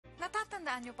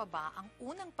Natatandaan niyo pa ba ang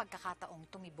unang pagkakataong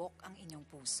tumibok ang inyong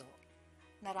puso?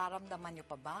 Nararamdaman niyo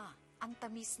pa ba ang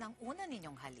tamis ng una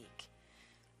ninyong halik?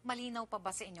 Malinaw pa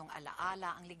ba sa inyong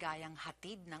alaala ang ligayang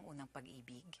hatid ng unang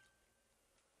pag-ibig?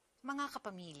 Mga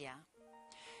kapamilya,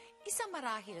 isa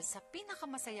marahil sa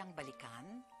pinakamasayang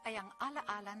balikan ay ang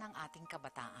alaala ng ating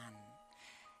kabataan.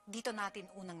 Dito natin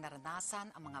unang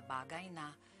naranasan ang mga bagay na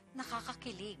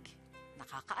nakakakilig,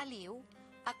 nakakaaliw,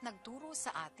 at nagturo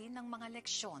sa atin ng mga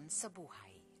leksyon sa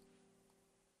buhay.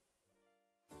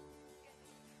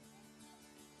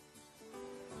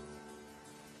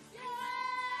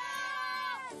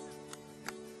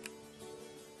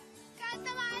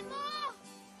 Kantamaan mo!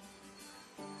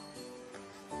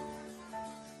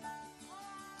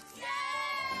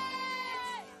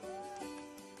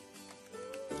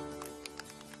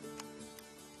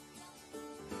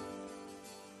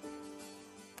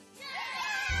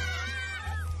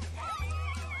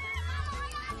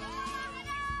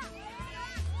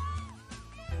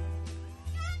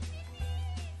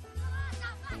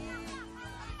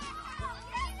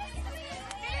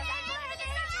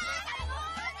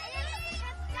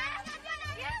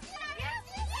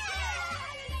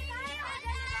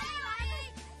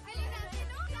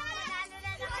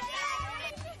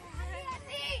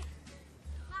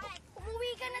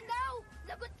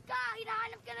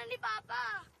 Hinahanap ka na ni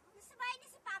Papa. Nasa bahay na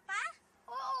si Papa?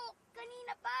 Oo,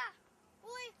 kanina pa.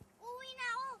 Uy, uwi na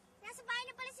ako. Nasa bahay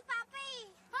na pala si Papa eh.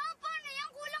 Ha, paano yan?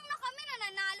 Kulang na kami.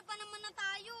 Nananalo pa naman na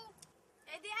tayo.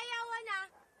 Eh di ayawan na.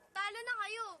 Talo na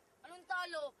kayo. Anong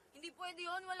talo? Hindi pwede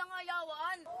yun. Walang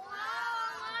ayawan.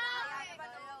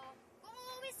 Kung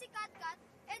uuwi si Katkat,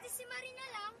 edi si Marina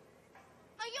lang.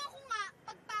 Ayoko nga.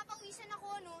 Pagpapawisan ako,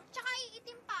 no? Tsaka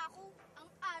iitim pa ako. Ang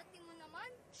arte mo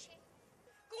naman. Shit.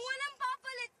 Kung walang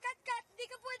papalit, Katkat, di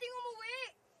ka pwedeng umuwi.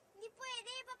 Hindi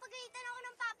pwede. Papagalitan ako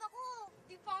ng Papa ko.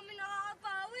 Di pa kami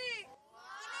nakakapawi.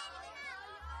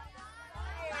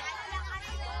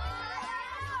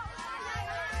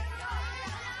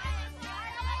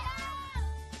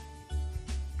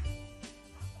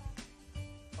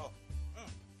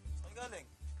 Saan galing?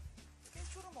 Kaya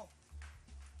tsura mo.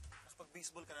 Mas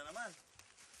pag-baseball ka na naman.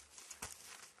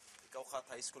 Ikaw, Kat,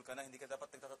 high school ka na. Hindi ka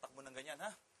dapat nagtatatakbo ng ganyan,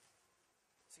 ha?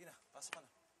 Sige na, pasok ka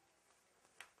na.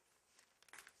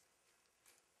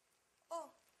 Oh,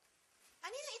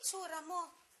 ano yung itsura mo?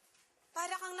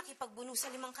 Para kang nakipagbuno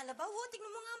sa 5 kalabaw. Oh, tignan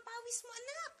mo nga ang pawis mo,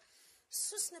 anak.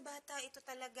 Sus na bata, ito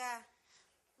talaga.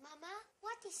 Mama,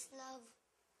 what is love?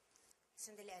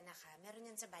 Sandali, anak, ha? Meron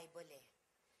yan sa Bible, eh.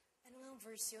 Ano nga ang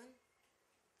verse yun?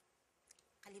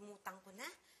 Kalimutan ko na.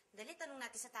 Dali, tanong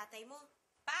natin sa tatay mo.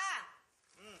 Pa!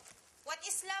 What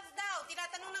is love daw?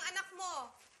 Tinatanong ng anak mo.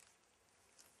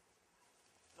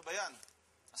 Ano ba yan?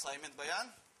 Assignment ba yan?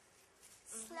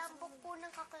 Slam book po ng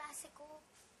kaklase ko.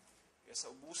 Kaya sa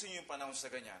ubusin niyo yung panahon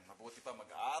sa ganyan, mabuti pa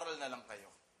mag-aaral na lang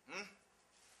kayo.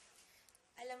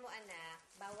 Alam mo, anak,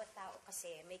 bawat tao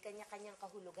kasi may kanya-kanyang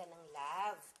kahulugan ng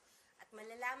love. At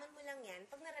malalaman mo lang yan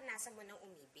pag naranasan mo ng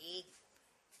umibig.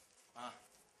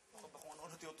 Baka ba kung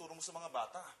ano-ano tinuturo mo sa mga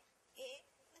bata? Eh,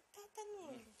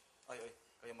 nagtatanong. Ay,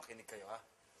 kayo makinig kayo, ha?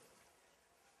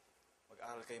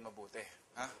 Mag-aaral kayo mabuti,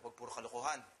 ha? Huwag puro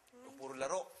kalokohan. Huwag puro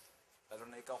laro. Lalo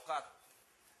na ikaw, Kat.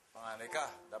 Panganay ka,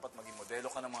 dapat maging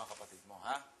modelo ka ng mga kapatid mo,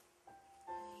 ha?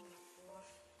 Ay, naku.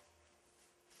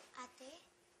 Ate,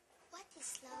 what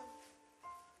is love?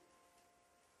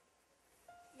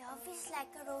 Love is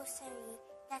like a rosary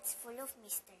that's full of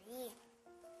mystery.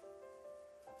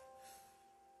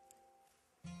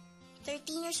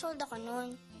 13 years old ako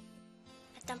noon.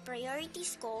 At ang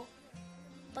priorities ko,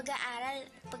 pag-aaral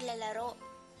at paglalaro.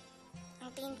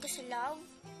 Ang tingin ko sa love,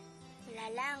 wala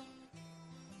lang.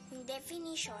 Yung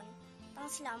definition, pang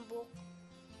slam book,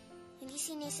 hindi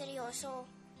siniseryoso.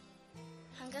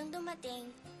 Hanggang dumating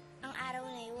ang araw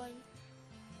na yun,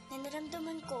 na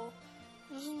naramdaman ko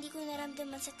na hindi ko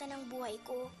naramdaman sa tanang buhay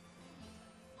ko.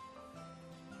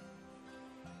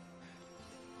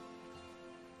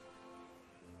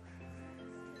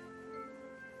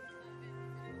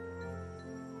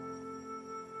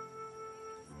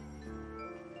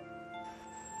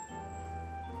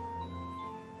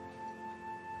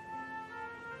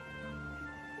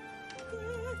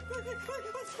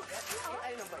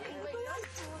 Ay, naman.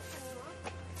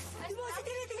 Di ba, sa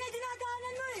tinitingnan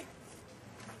dinadaanan mo eh.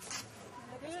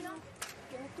 Ayun,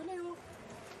 ganito na yun.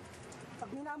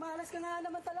 Pag minamalas ka na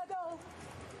naman talaga, oh.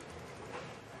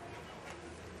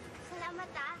 Salamat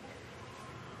ah.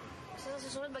 Sa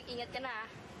susunod, mag-ingat ka na,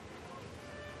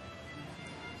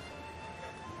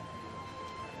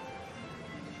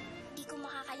 Di ko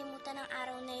makakalimutan ang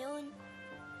araw na yun.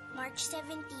 March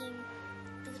 17,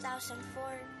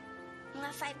 2004.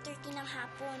 Mga 5:30 ng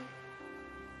hapon.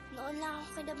 Noon lang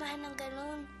ako kinabahan ng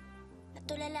ganun.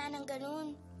 Natulala ng ganun.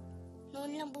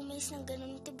 Noon lang bumilis ng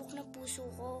ganun yung tibok ng puso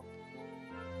ko.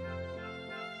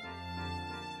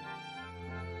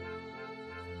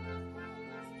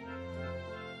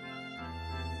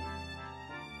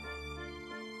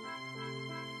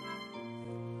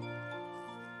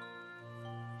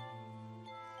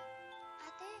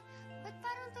 Ate, ba't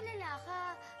parang tulala ka?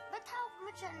 Ba't hawak mo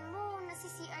tiyan mo?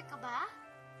 Nasi-CR ka ba?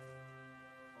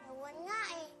 Ewan nga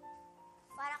eh.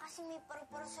 Para kasi may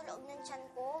paru-paro sa loob ng tiyan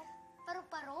ko.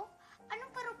 Paru-paro?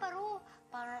 Anong paru-paro?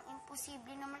 Parang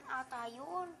imposible naman ata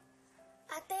yun.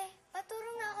 Ate, paturo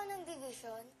nga ako ng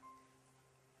division.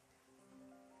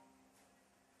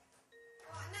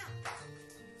 Oh, anak.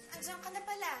 Andiyan ka na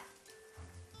pala.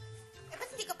 Eh, ba't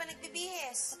hindi ka pa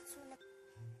nagbibihis?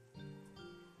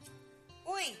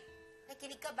 Uy!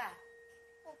 Nakinig ka ba?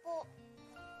 Opo.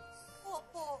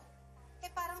 Opo.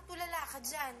 Eh, parang tulala ka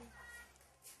dyan.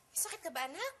 Eh, sakit ka ba,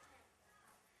 anak?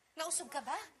 Nausog ka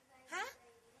ba? Ha?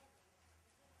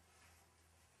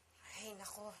 Ay,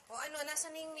 nako. O ano,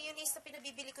 nasaan na yung mayonnaise na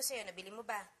pinabibili ko sa'yo? Nabili mo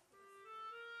ba?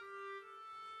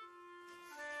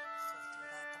 Itong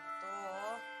batang to,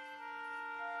 oh.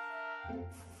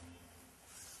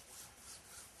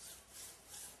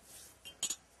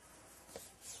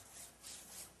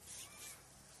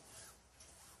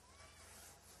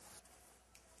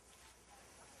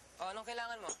 O, anong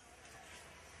kailangan mo?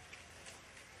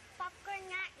 Popcorn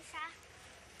nga, isa.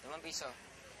 5 piso.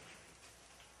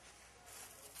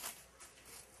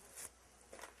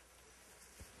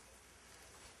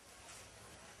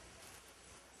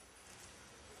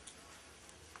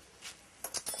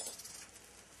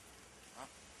 Ha?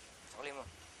 Sukli mo.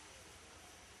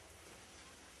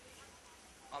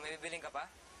 O, may bibiling ka pa?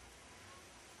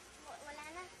 Wala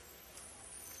na.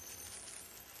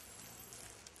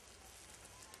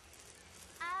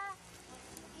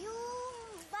 Yung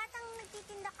batang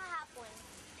nagtitinda kahapon.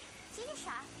 Sino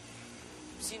siya?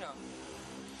 Sino?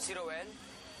 Si Roel?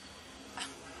 Ah,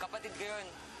 kapatid ko yun.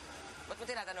 Ba't mo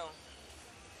tinatanong?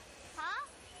 Ha?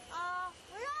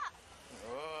 Wala.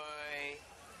 Uy!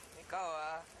 Ikaw,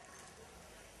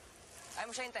 Ayaw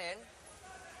mo siya hintayin?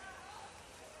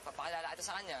 Papakilala kita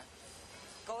sa kanya.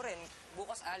 Ikaw rin,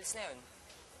 bukas alis na yun.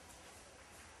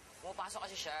 Pumapasok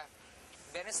kasi siya.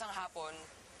 Benes ng hapon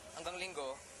hanggang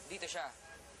linggo, dito siya.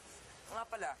 O nga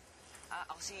pala,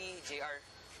 ako si JR.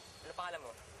 Ano pangalan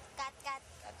mo? Kat. Kat.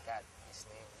 Nice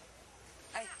name.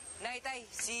 Ay, Naitay,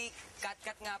 si Kat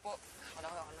nga po. Ako na.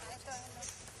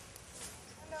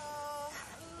 Hello.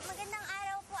 Magandang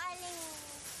araw po, Aling.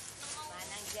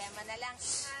 Manang Gemma na lang.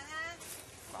 Aha.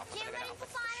 Baka po Gemma talaga rin po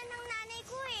pangalan ng nanay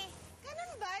ko eh.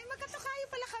 Ganun ba? Eh, magkatukayo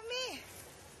pala kami.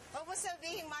 Huwag mo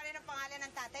sabihin, Mari ng pangalan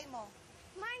ng tatay mo.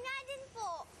 Mar nga din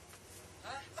po.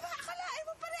 Aba, akalain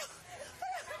mo pareho.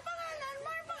 Pareho ang pangalan.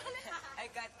 Mari pangalan. Ay,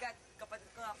 Kat, kapatid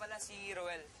ko nga pala si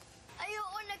Roel. Ay,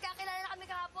 oo, nagkakilala na kami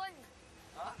kahapon.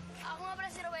 Ha? Ako nga pala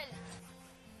si Roel.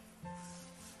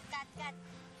 Kat. Kat,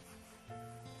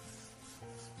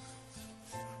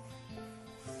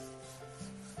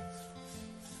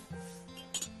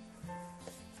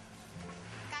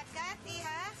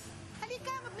 ha?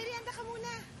 Halika, magmerienda ka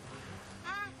muna.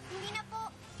 Hindi na po.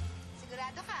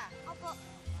 Sigurado ka? Opo.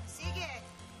 Sige.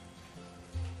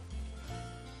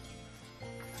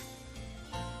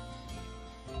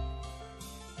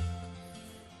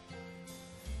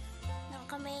 Nang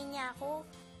kamay niya ako,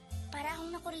 para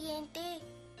akong nakuryente.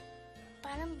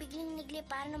 Parang biglang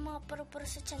nagliparan ng mga puro-puro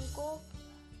sa tiyan ko.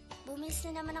 Bumilis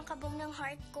na naman ang kabog ng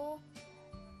heart ko.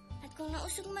 At kung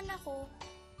nausog man ako,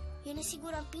 yun na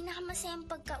siguro ang pinakamasayang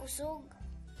pagkausog.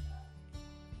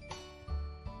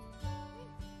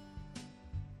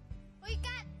 Uy,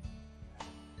 Kat!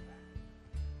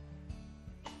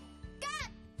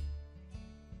 Kat!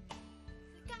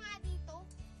 Huwag ka nga dito.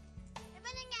 Ano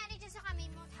ba nangyari dyan sa kamay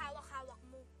mo at hawak-hawak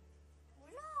mo?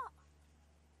 Wala.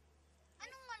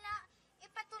 Anong wala?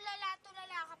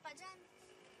 Ipatulala-tulala ka pa dyan.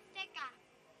 Teka,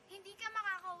 hindi ka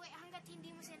makakauwi hanggat hindi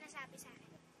mo sinasabi sa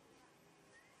akin.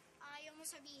 Ayaw mo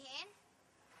sabihin?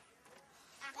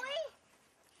 Akin Uy!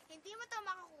 Hindi mo to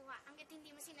makakuha hanggat hindi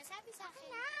mo sinasabi sa akin.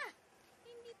 Na!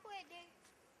 Hindi pwede.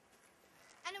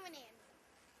 Ano mo na yan?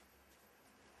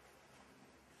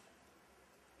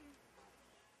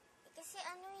 Kasi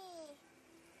may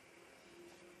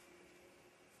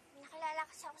nakilala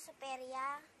kasi ako sa perya.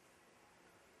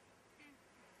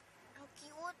 Ang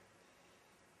cute.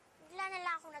 Bigla na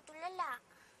lang ako natulala.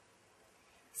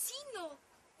 Sino?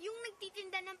 Yung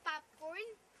nagtitinda ng popcorn?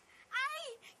 Ay!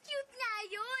 Cute nga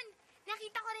yun!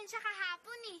 Nakita ko rin siya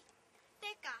kahapon eh.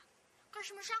 Teka, crush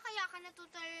mo siya kaya ka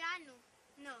natutulala, no?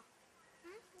 No.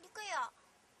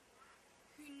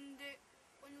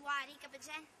 Wari ka ba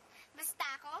dyan? Basta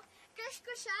ako, crush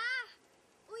ko siya.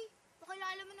 Uy,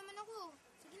 pakilala mo naman ako.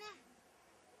 Sige na.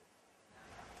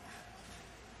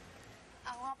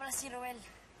 Ako nga pala si Roel.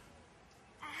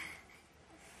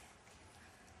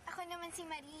 Ako naman si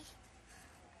Marie.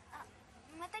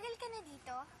 Matagal ka na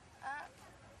dito?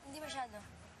 Hindi masyado.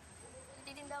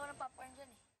 Nagtitinda ako ng popcorn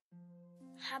dyan eh.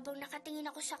 Habang nakatingin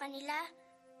ako sa kanila,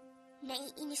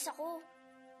 naiinis ako.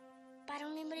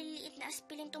 Parang may maliliit na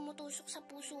aspiling tumutusok sa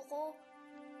puso ko.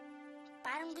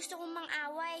 Parang gusto kong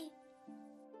mang-away.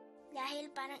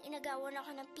 Dahil parang inagawan ako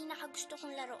ng pinakagusto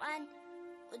kong laruan,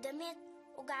 o damit,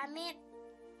 o gamit.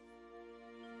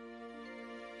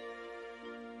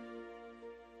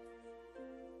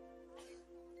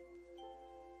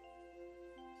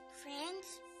 Friends?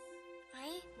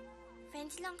 Ay,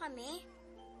 friends lang kami.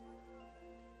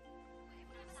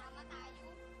 Sama tayo.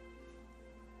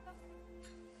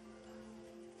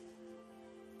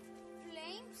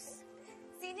 Flames?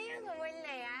 Sino yung Roel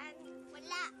na yan?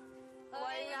 Wala.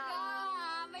 Wala.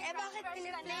 May bakit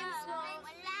pini-flames mo?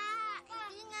 Wala.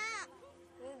 Hindi nga.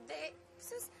 Hindi.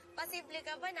 Sus, pasible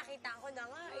ka ba? Nakita ko na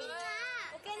nga eh. Nga.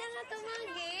 Huwag ka na nga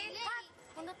tumangin. Kat,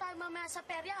 Punta tayo mamaya sa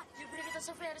perya. Libre kita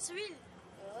sa Ferris wheel.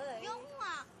 yung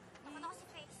nga. Takot ako sa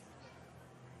face.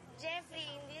 Jeffrey,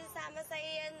 hindi sama sa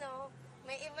iyan, no?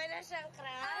 May iba na siyang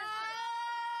crush.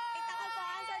 Kita ko pa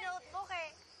sa notebook eh.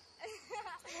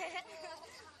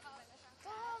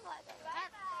 Kat,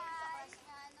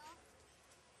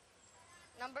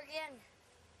 Number ko yan.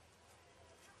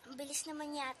 Ang bilis naman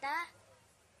yata.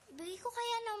 Ibigay ko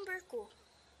kaya number ko.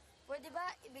 Pwede ba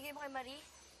ibigay mo kay Marie?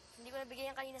 Hindi ko nabigay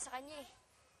yan kanina sa kanya eh.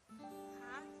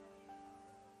 Ha?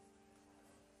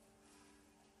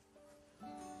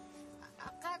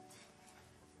 Kat,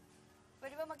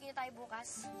 pwede ba magkita tayo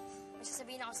bukas? May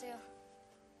sasabihin ako sa'yo.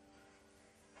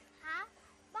 ha?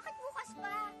 Bakit bukas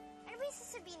pa? Ano ba yung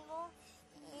sasabihin mo?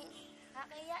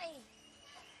 Kakaya eh.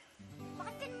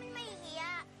 Bakit ka naman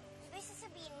mahihiya? Ano ba yung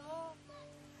sasabihin mo?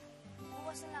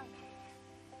 Bukas na lang.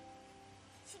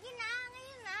 Sige na,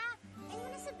 ngayon na. Ayun mo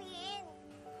na sabihin.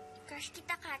 Crush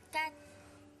kita, Kat.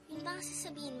 Yun ba ang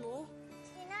sasabihin mo?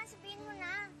 Sige na, sabihin mo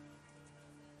na.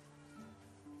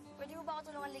 Pwede mo ba ako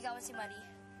tulungan ligawan si Marie?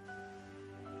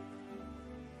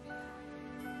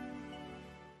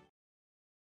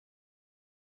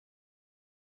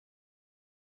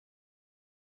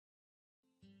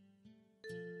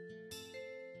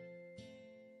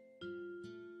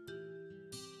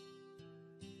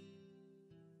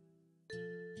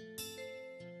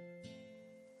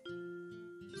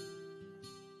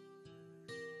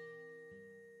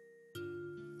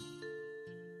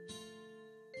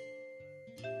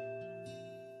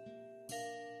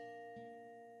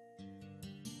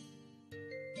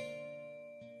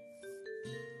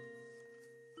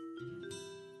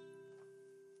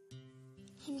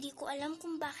 Hindi ko alam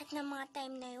kung bakit na mga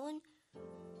time na yun,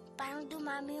 parang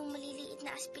dumami yung maliliit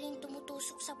na aspiring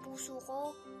tumutusok sa puso ko.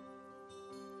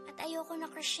 At ayoko na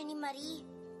crush siya ni Marie.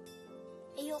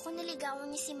 Ayoko naligawan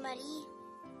niya si Marie.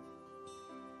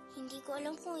 Hindi ko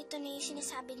alam kung ito na yung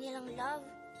sinasabi nilang love.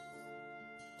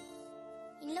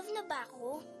 In love na ba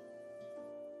ako?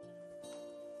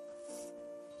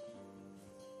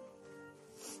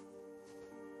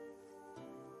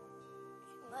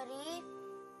 Marie,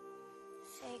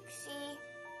 sexy,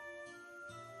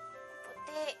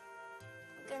 puti,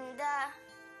 ganda,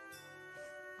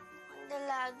 ang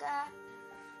dalaga.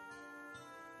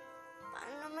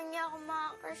 Paano naman niya ako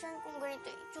makakrushan kung ganito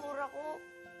yung itsura ko?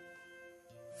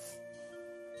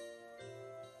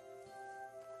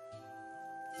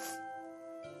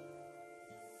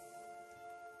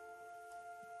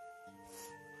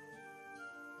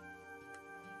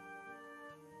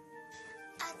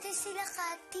 Ate, sila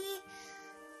Kati.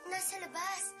 Nasa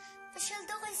labas. Pasyal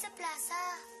daw kayo sa plaza.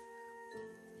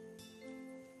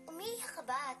 Umiiyak ka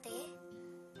ba, ate?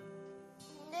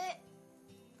 Hindi.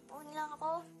 Puhin lang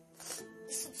ako.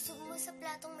 Isubsub mo sa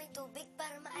platong may tubig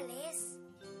para maalis.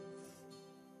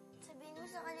 Sabihin mo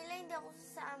sa kanila hindi ako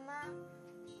sasama.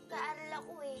 Kaaral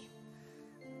ako eh.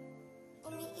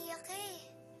 Umiiyak ka eh.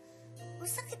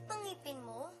 Masakit bang ngipin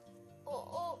mo?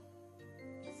 Oo.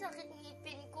 Masakit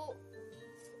ngipin ko.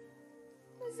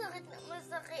 Masakit na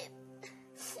masakit.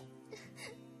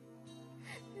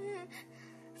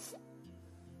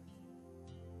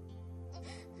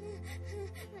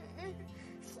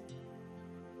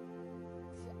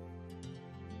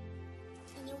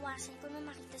 Iniwasan ko na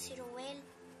makita si Roel.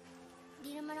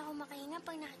 Di naman ako makahinga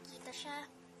pag nakikita siya.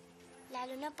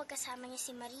 Lalo na pagkasama niya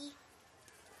si Marie.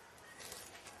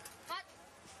 Kat!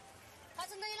 Kat,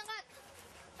 sandali lang, Kat!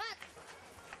 Kat!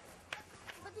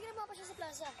 Ba't di ka na pa siya sa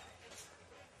plaza?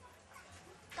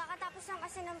 Kakatapos lang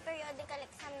kasi ng periodical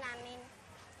exam namin.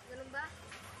 Ganun ba?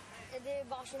 E di,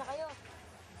 bakasyon na kayo.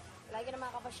 Lagi ka na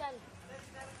makakapasyal.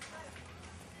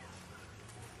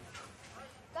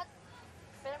 Kat,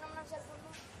 pera naman ang cellphone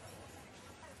mo.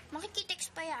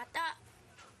 Makikitext pa yata.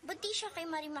 Ba't di siya kay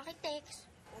Marie makitext?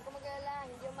 Huwag ka mag-alala,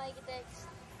 hindi mo makikitext.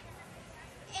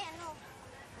 Eh ano?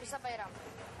 Bisa pa, Iram.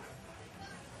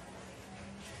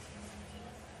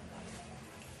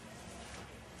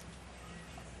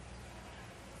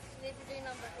 Sinave ko yung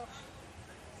number ko.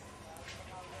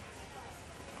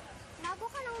 Nago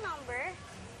ka ng number?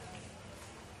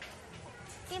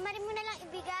 Kay Marie mo na lang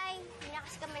ibigay. Hindi na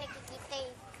kasi kami nakikita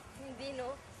eh. Hindi,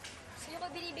 no? Sa'yo ko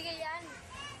binibigay yan.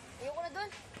 Ayoko na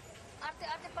doon.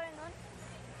 Arte-arte pa rin nun.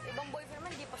 Ibang boyfriend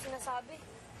naman, di pa sinasabi.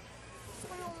 Gusto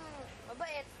ko yung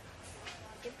mabait.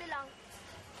 Simple lang.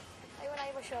 Ayaw na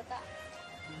yung masyota.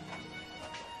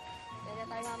 Pwede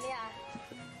tayo mamaya, ah.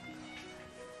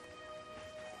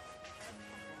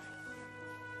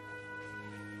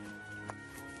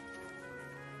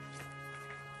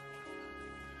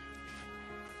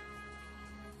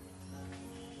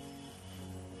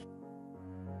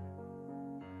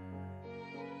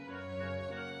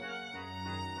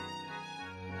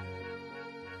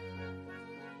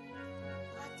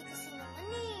 Ate kasi naman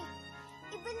eh.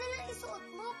 Iba na lang isuot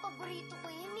mo. Paborito ko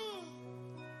yun eh.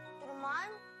 Pero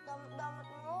man, damot-damot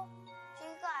mo.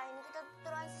 Sige ka, hindi kita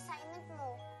tuturuan sa assignment mo.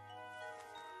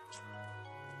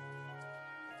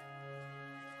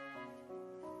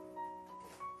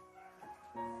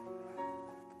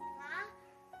 Ma,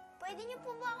 pwede niyo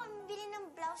po ba ako bili ng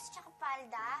blouse tsaka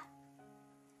palda?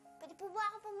 Pwede po ba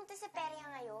ako pumunta sa perya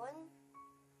ngayon?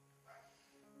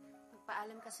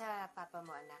 Magpaalam ka sa papa mo,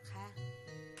 anak, ha?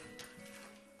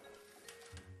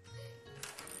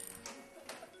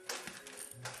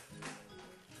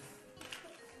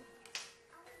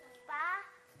 Pa,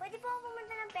 pwede po ako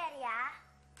pumunta ng perya?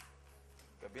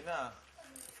 Gabi na.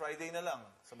 Friday na lang.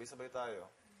 Sabay-sabay tayo.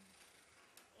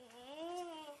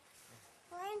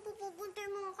 Ngayon po pupunta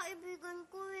yung mga kaibigan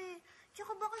ko eh.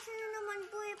 Tsaka bakasyon na naman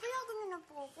po eh. Payagan niyo na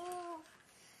po ako.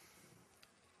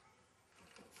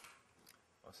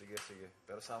 O, sige, sige.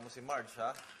 Pero sama mo si Marge,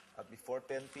 ha? At before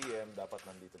 10 p.m., dapat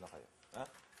nandito na kayo. Ha?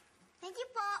 Thank you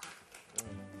po.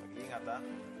 Mag-iingat, ha?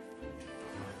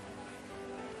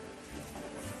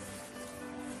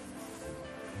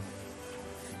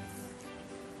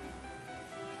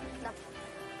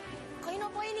 Kayo na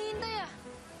po hinihintay, ah.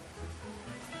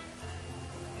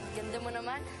 Ganda mo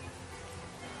naman.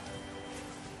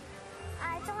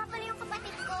 Ito nga pala yung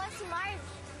kapatid ko, si Marge.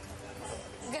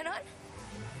 Ganon?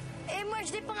 Eh, Marge,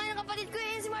 di pa nga yung kapatid ko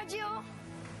eh, si Margie, oh.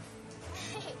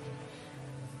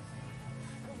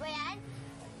 Ano ba yan?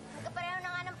 Magkapareho na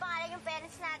nga ng pangalan yung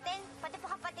parents natin, pati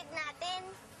pa kapatid natin.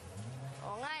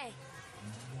 Oo nga eh.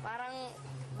 Parang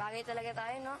bagay talaga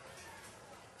tayo, no?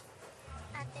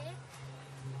 Ate,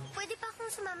 pwede pa akong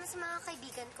sumama sa mga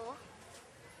kaibigan ko?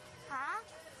 Ha?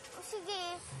 O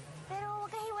sige, pero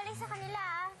huwag ka hiwalay sa kanila,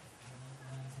 ah.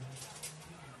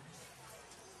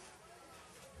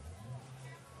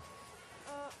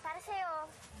 Para sa'yo.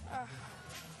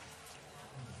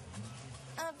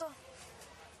 Ano to?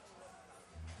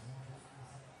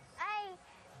 Ay,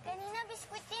 kanina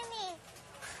biskwit yan eh.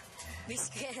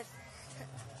 Biscuit.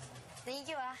 Thank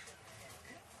you, ah.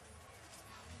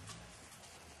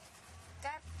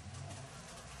 Kat,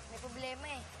 may problema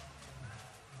eh.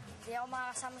 Hindi ako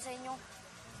makakasama sa inyo.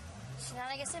 Si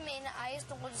nanay kasi may inaayos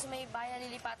tungkol sa may bahay na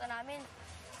lilipatan namin.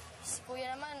 Si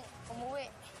kuya naman, umuwi.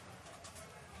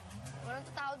 Walang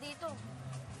tao dito.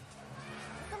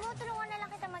 Tumutulungan na lang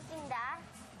kita magtinda.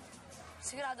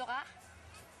 Sigurado ka?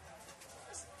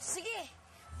 Sige.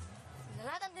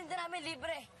 Lahat ang tinda namin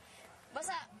libre.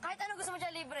 Basta kahit anong gusto mo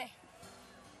dyan libre.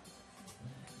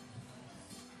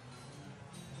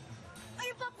 Ay,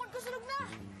 yung popcorn ko sunog na!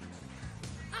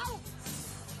 Ow!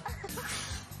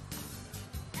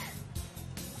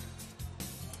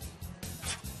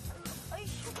 Ay,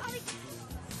 ay!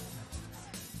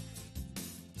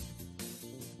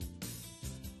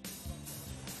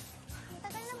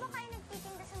 Tagal na ba kayo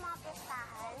nagtitinda sa mga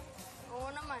pestahan? Oo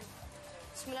naman.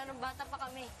 Simula nung bata pa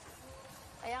kami.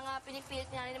 Kaya nga pinipilit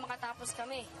namin na makatapos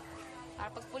kami.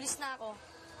 Para pag pulis na ako,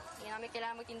 hindi namin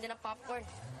kailangan magtinda ng popcorn.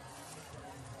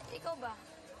 Ikaw ba?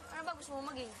 Ano ba gusto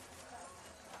mo maging?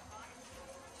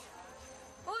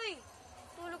 Uy!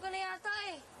 Tulog ka na yata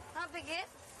eh. Nakapikit?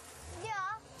 Hindi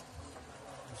ah.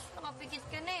 Nakapikit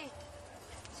ka na eh.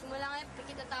 Simula ngayon,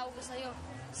 pikit na tawag ko sa'yo.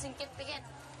 Singkit-pikit.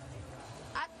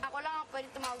 At ako lang ang pwede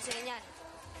tumawag sa'yo niyan.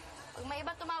 Pag may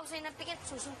ibang tumawag sa'yo ng pikit,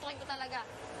 susuntukin ko talaga.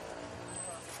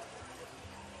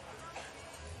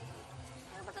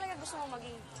 Ano ba talaga gusto mo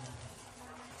maging?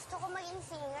 gusto ko maging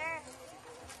singer.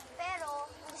 Pero,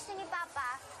 gusto ni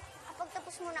Papa, kapag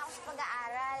tapos muna ako sa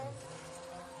pag-aaral.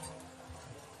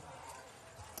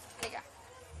 Halika.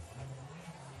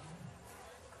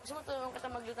 Gusto mo tulungan kita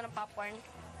magluto ng popcorn?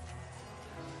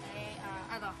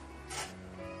 Ano?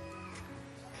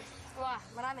 Wah,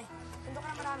 marami. Tundo ka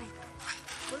na marami.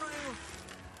 Punuin mo.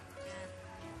 Yan.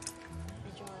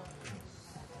 Medyo...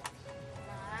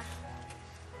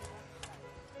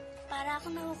 Para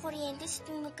ako nakukuryente sa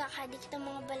tuwing magkakadikit ang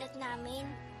mga balat namin.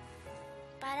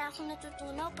 Para akong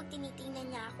natutunaw pag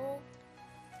tinitingnan niya ako.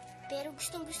 Pero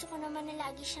gustong-gusto ko naman na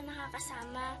lagi siya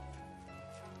nakakasama.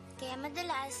 Kaya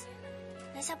madalas,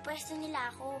 nasa pwesto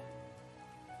nila ako.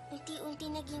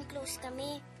 Unti-unti naging close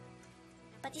kami.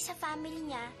 Pati sa family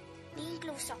niya, naging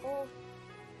close ako.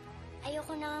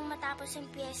 Ayoko nang matapos ang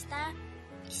piyesta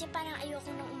kasi parang ayoko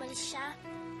nang umalis siya.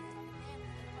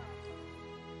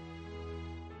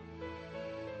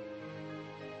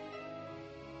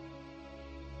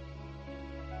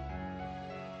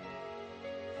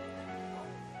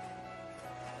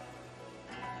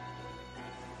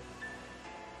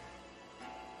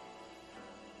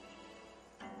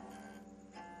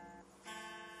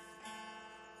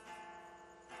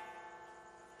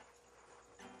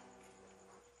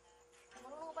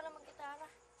 Marunong ka pala mag-gitara.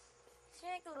 Sino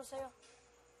nagturo sa'yo?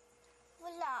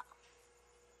 Wala.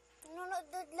 Nanonood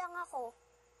lang ako.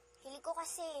 Hilig ko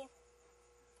kasi.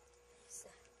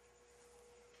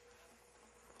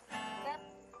 Kat,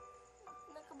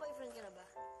 nagka-boyfriend ka na ba?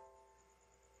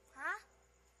 Ha?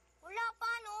 Wala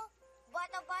pa, no?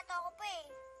 Bata-bata ako pa eh.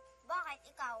 Bakit?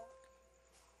 Ikaw?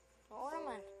 Oo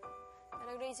naman.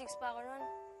 Pero grade 6 pa ako noon.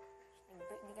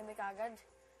 Hindi kami kagad.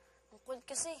 Ang kulit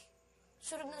kasi.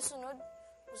 Sunod na sunod.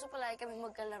 Gusto palagi kami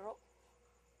magkalaro.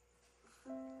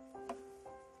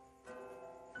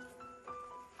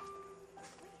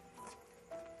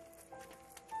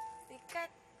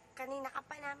 Bikat, kanina ka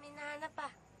pa namin nahanap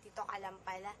ah. Dito ka lang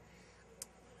pala.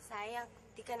 Sayang,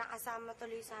 di ka nakasama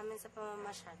tuloy sa amin sa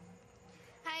pamamasyal.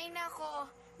 Hay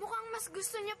nako, mukhang mas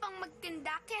gusto niya pang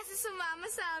magtinda kaysa sumama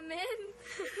sa amin.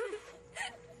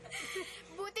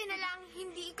 Buti na lang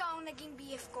hindi ikaw ang naging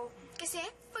BF ko. Kasi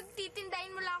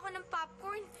pagtitindahin mo lang ako ng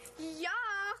popcorn,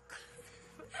 yuck!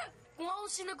 Kung ako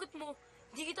sinagot mo,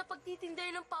 hindi kita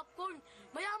pagtitindahin ng popcorn.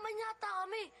 Mayaman yata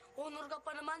kami. Honor ka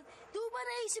pa naman. Di mo ba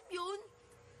naisip yun?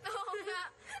 Oo nga.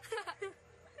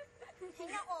 Ay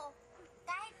nako,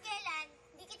 kahit kailan,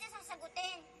 hindi kita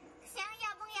sasagutin. Kasi ang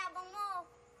yabang-yabang mo.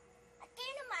 At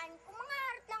kayo naman, kung mga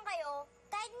harot lang kayo,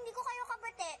 kahit hindi ko kayo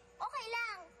kabate, okay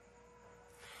lang.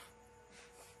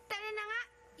 Tara na nga,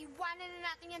 iwanan na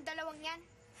natin yung dalawang yan.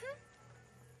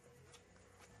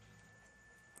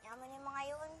 Yaman yung mga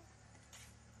yun.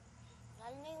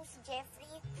 Lalo na yung si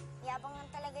Jeffrey. Yabang lang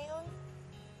talaga yun.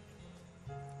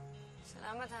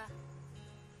 Salamat ha.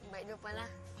 Bait mo pala.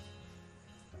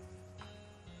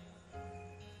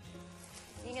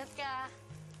 Ingat ka.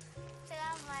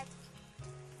 Salamat.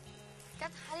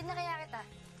 Kat, halin na kaya kita.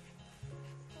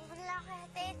 Wala ka,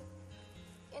 Ted.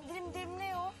 Yung dilim-dilim na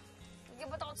yun. Hindi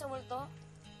ka ba takot sa multo?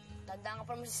 Tandaan ka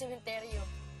pa mo sa sementeryo.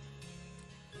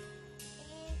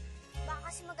 Eh, baka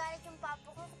kasi magalit yung papa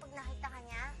ko kapag nakita ka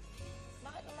niya.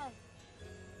 Bakit naman?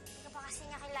 Hindi ka pa kasi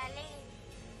niya kilala eh.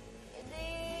 E di,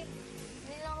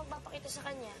 hindi lang ako magpapakita sa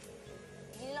kanya.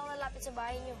 Hindi lang ako lalapit sa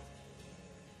bahay niyo.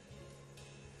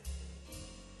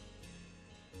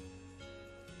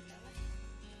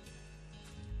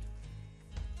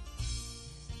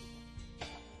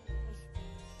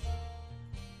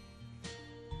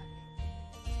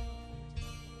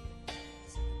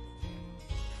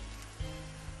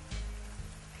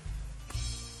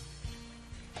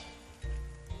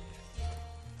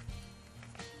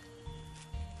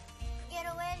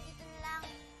 Gerowell, dito na lang.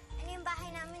 Ano yung bahay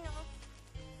namin, no?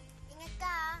 Ingat ka,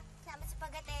 ha? Salamat sa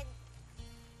pag-attend.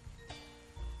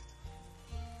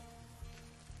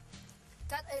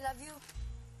 Kat, I love you.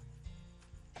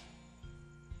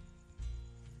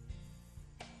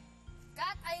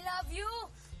 Kat, I love you!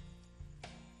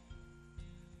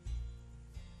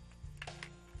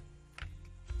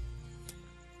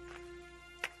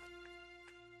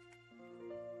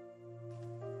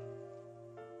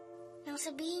 Nang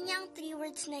sabihin niya ang 3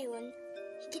 words na yun,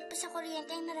 higit pa sa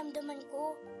kuryente ang naramdaman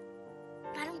ko.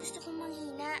 Parang gusto kong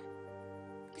manghina.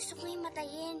 Gusto kong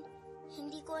himatayin.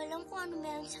 Hindi ko alam kung ano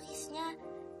meron sa kiss niya.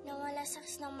 Nawala sa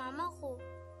kiss ng mama ko,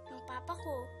 ng papa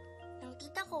ko, ng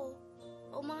tita ko,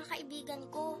 o mga kaibigan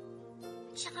ko.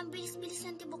 Tsaka ang bilis-bilis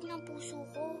ng tibok ng puso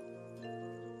ko.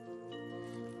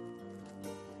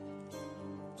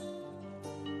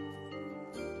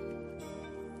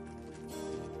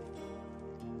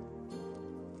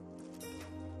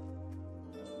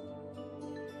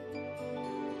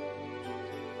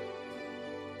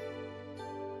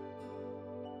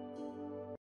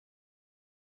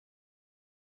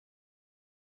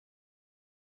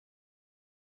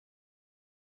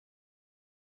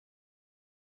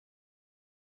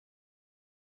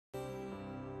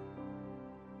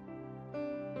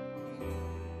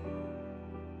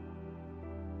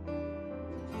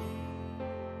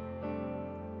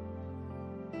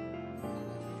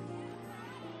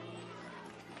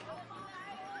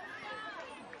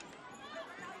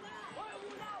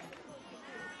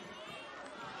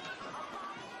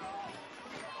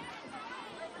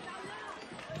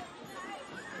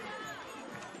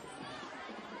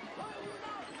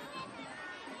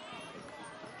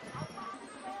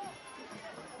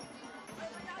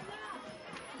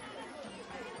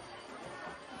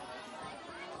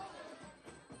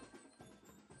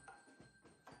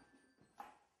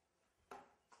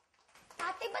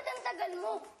 ba't ang tagal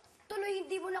mo? Tuloy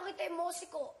hindi mo nakita yung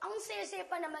musiko. Ang sese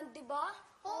pa naman, di ba?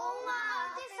 Oo nga,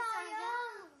 ate,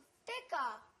 sayang. Teka,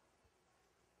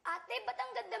 ate, ba't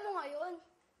ang ganda mo ngayon?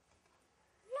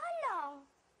 Wala lang.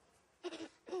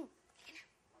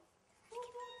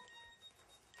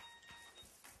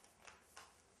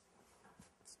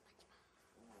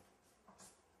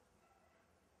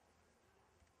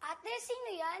 Ate, sino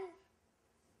yan?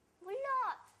 Wala.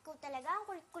 Ikaw talaga, ang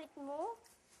kulit-kulit mo.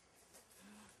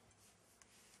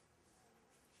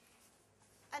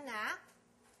 Anak?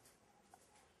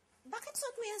 Bakit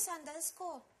suot mo yung sandals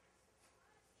ko?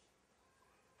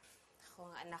 Ako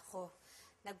ang anak ko.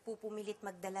 Nagpupumilit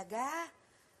magdalaga.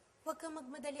 Huwag kang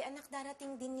magmadali, anak.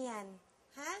 Darating din yan.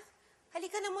 Ha?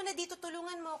 Halika na muna dito.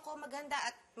 Tulungan mo ako maganda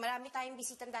at marami tayong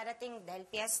bisitang darating dahil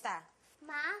piyesta.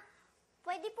 Ma,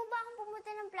 pwede po ba akong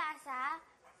pumunta ng plaza?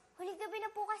 Huling gabi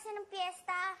na po kasi ng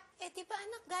piyesta. Eh, di ba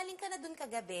anak, galing ka na dun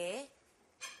kagabi?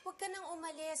 Huwag ka nang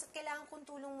umalis at kailangan kong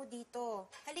tulong mo dito.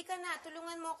 Halika na,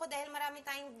 tulungan mo ako dahil marami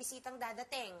tayong bisitang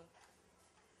dadating.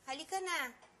 Halika na.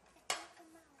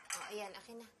 Oh, ayan,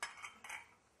 akin na.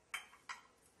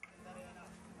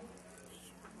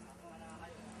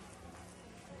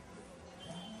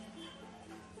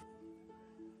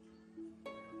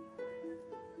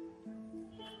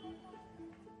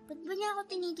 Ba't ba niya ako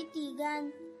tinititigan?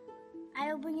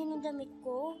 Ayaw ba niya ng damit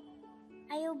ko?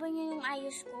 Ayaw ba niya ng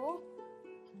ayos ko?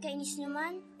 Kainis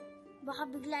naman. Baka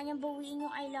bigla niyang bawiin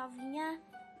yung I love you niya.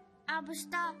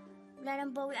 Basta, wala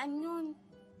nang bawian yun.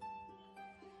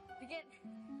 Dikit.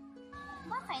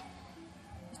 Bakit?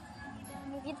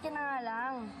 Dikit ka na nga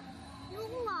lang.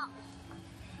 Oo nga.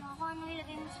 Baka ano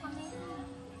ilagay mo sa kamay ko?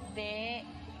 Hindi.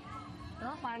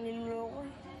 No, parang niluloko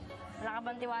eh. Wala ka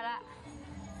bang tiwala?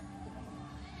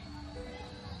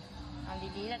 Ang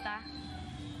didilat ah.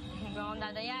 Hindi ko akong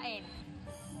dadayain.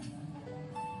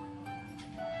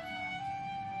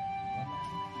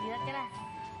 Dilat ka na.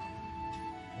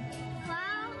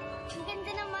 Wow! Ang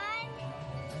ganda naman!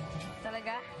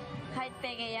 Talaga? Kahit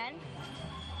peke yan?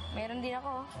 Meron din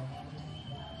ako.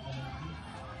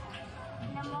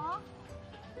 Alam mo,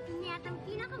 yun yata ang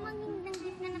pinakamangindang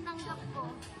gift na natanggap ko.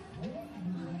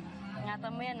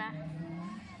 Ingatan mo yan ah.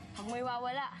 Huwag mo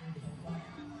iwawala.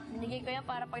 Binigay ko yan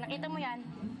para pag nakita mo yan,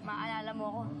 maalala mo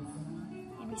ako.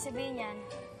 Ibig sabihin yan,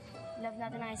 love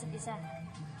natin ang isa't isa.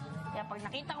 Kaya pag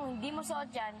nakita kong hindi mo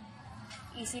suot yan,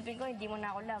 isipin ko hindi mo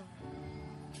na ako love.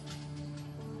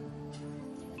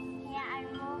 Hayaan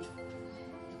mo.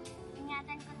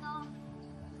 Ingatan ko to.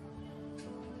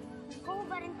 Kung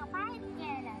ba rin to kahit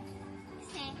kailan.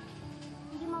 Kasi,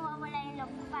 hindi mawawala yung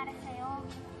love ko para sa'yo.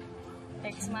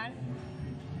 Text man?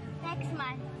 Next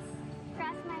month,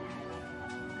 cross my heart.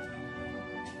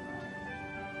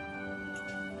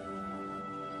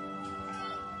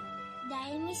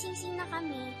 Dahil may singsing na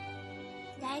kami,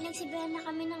 dahil nagsibayan na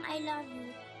kami ng I love you,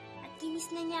 at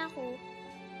kinis na niya ako,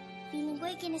 feeling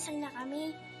ko ay kinasal na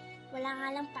kami. Wala nga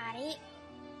lang pare.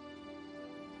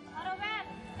 Robert,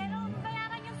 pero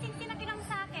bayaran yung singsing na ginang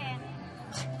sa akin.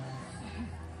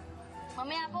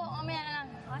 Mamaya na lang.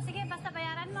 O sige, basta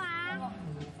bayaran mo ah.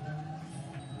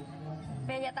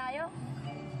 Peya tayo.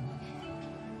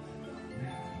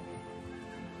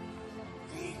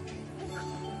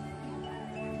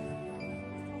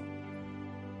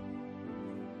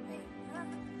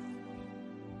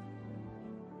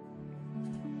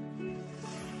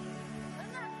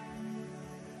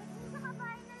 Sa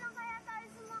kabahay na lang kaya tayo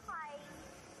sumakay.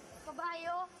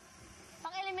 Kabayo,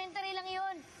 pang elementary lang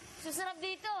yun. Susarap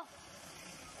dito.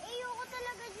 Ayoko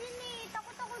talaga dyan eh.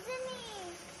 Takot ako dyan eh.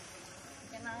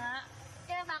 Yan na nga.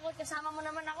 Kaya takot, kasama mo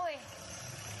naman ako eh.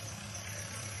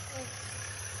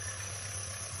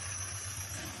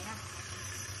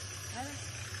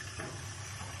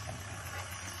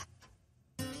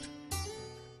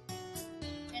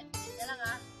 Yan lang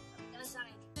ah. Yan lang sa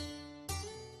akin.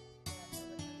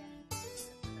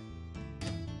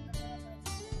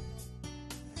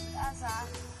 Taas ah.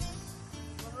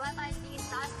 Mababa tayo tingin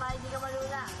taas para hindi ka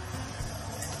malula.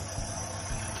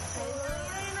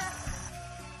 Ayun na.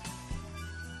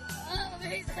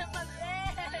 Mabilis na pag-eh!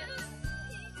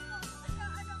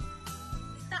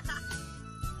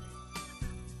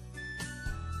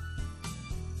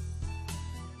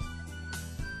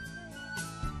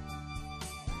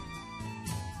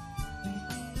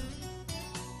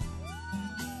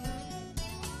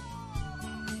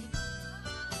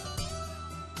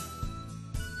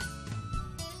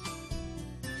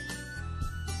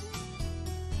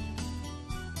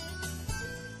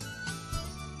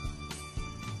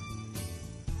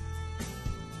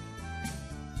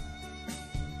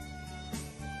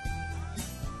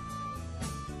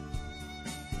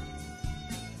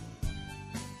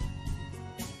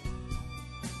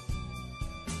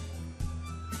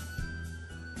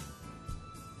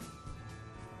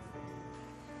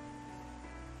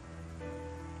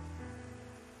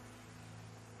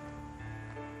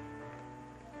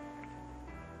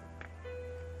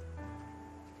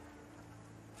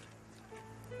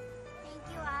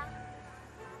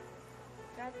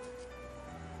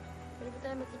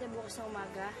 tayo magkita bukas ng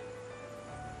umaga?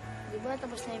 Di ba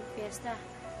tapos na yung fiesta?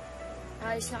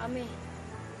 Naalis na kami.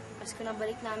 Pasko na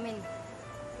balik namin.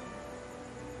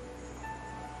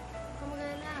 Huwag ka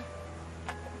mag-alala.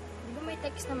 Di ba may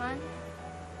text naman?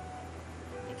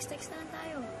 Text na lang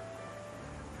tayo.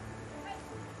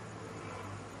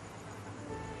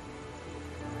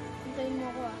 Hintayin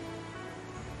mo ako, ah.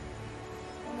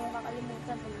 Huwag mo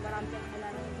kakalimutan pag marami ang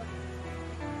halala ng iba.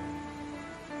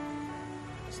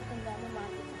 Sa tanda mo,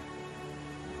 mahal kita.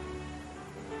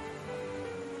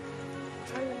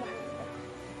 Mahal na mahal kita.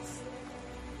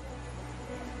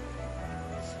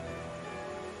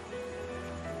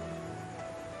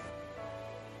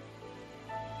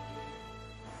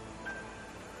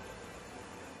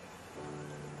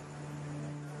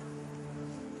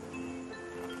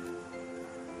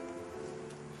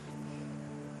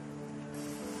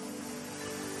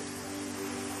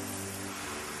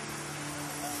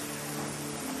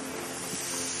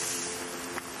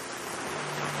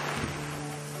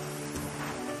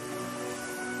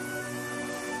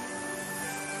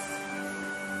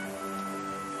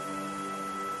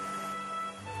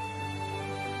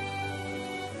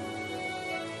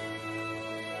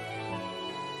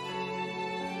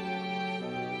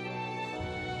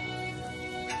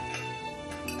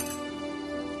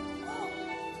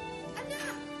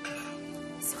 Anak!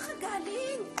 Saan ka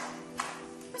galing?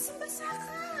 Basang-basa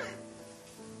ka.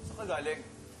 Saan ka galing?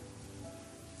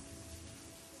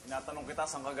 Tinatanong kita,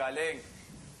 saan ka galing?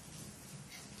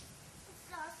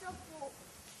 Plaza po.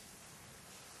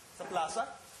 Sa plaza?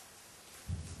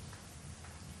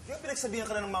 Di ba pinagsabihan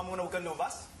ka na ng mama mo na huwag kang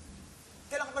lumabas?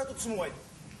 Kailan ka pala ito sumuway?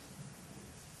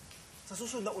 Sa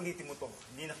susunod na ulitin mo to,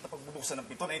 hindi na kita pagbubuksan ng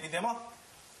pito. Naiintindihan mo?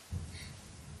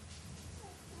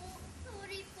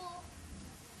 Sorry po.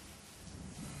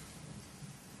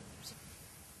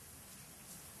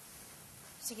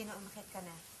 Sige na, umakit ka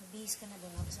na. Magbihis ka na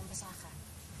doon. Basang-basa ka.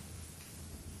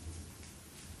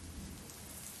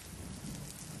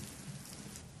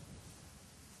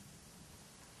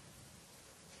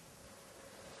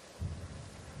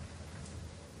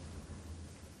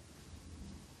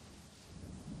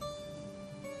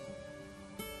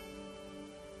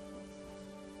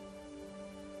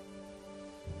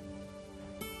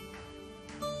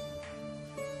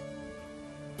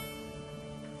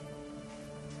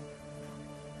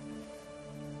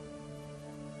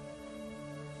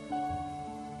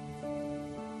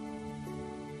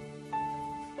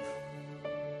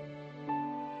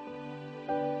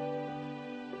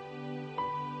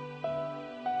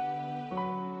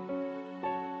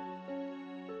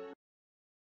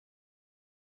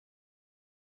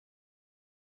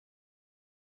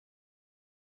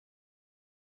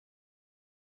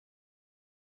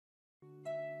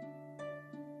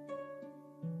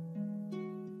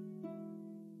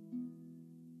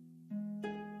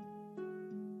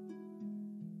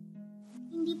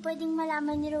 Hindi pwedeng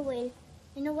malaman ni Ruel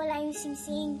na nawala yung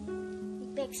singsing.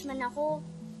 Nag-text man ako.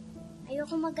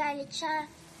 Ayoko magalit siya.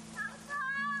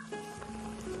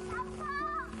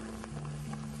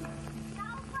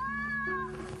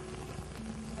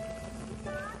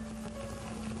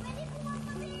 Pwede po ba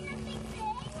pabili ng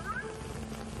tigsing?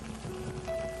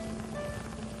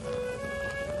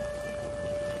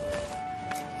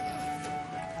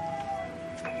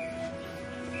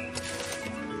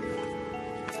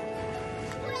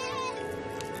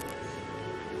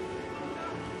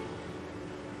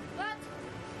 What?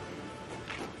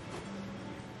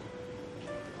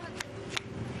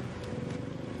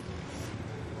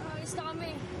 Alis na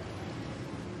kami.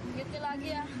 Ingat ka lagi,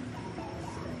 ah.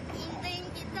 Hintayin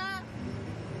kita.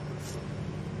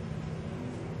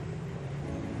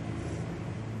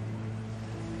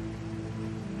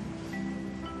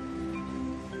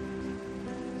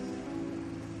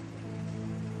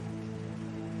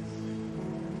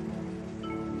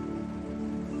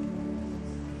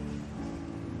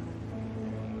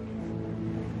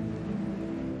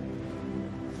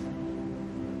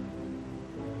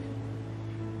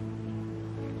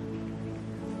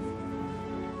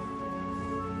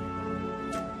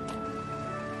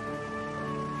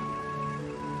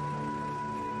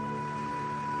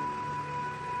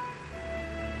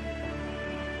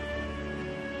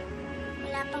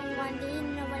 Wala pang one day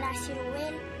na wala si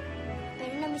Ruel.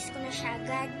 Pero na-miss ko na siya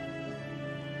agad.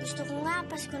 Gusto ko nga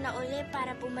Pasko na uli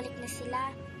para bumalik na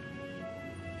sila.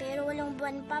 Pero walang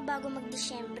buwan pa bago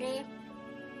mag-Disyembre.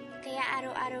 Kaya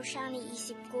araw-araw siya ang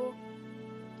naisip ko.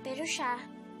 Pero siya,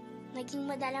 naging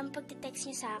madalang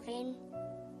pagtitext niya sa akin.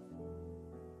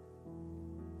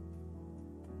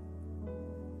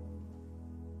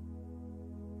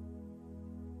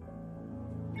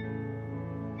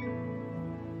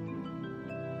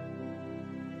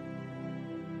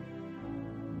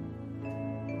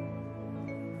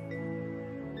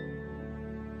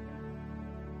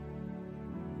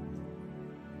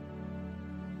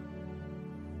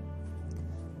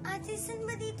 Ate, saan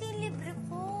ba dito yung libre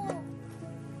ko?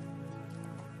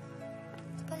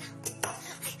 Ito pala.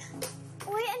 Ay,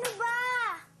 uy, ano ba?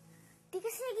 Di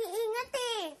kasi nag-iingat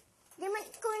eh. Di man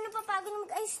ikaw yung napapagod na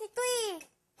mag-ayos nito eh.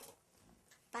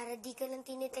 Para di ka lang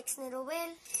tinitext ni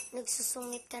Rowel,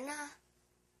 nagsusungit ka na.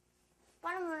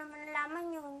 Paano mo naman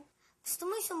nalaman yun? Gusto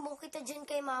mo isumbong kita dyan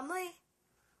kay Mama eh.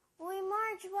 Uy,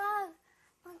 Marge, wag.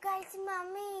 Magalit si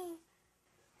Mami.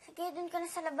 Sige, dun ka na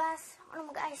sa labas. Ano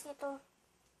mag-ayos nito?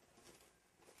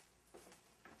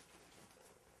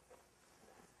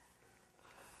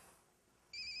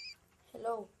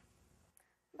 Hello.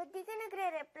 Ba't di ka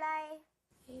nagre-reply?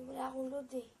 Eh, wala akong load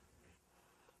eh.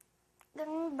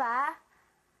 Ganun ba?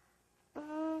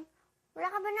 Wala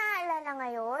ka ba naaalala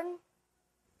ngayon?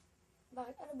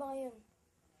 Bakit? Ano ba ngayon?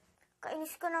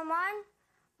 Kainis ka naman.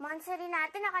 Mansari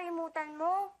natin, nakalimutan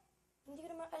mo. Hindi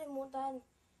ko naman kalimutan.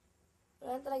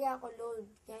 Wala na talaga ako load,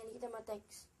 kaya hindi kita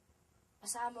ma-text.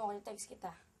 Asahan mo ako, i-text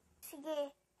kita.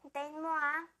 Sige, hintayin mo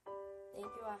ha.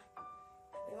 Thank you ah.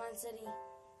 Happy Mansari.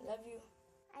 Love you.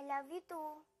 I love you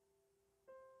too.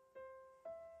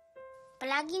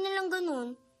 Palagi na lang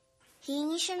ganun.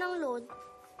 Hihingi siya ng load,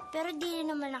 pero di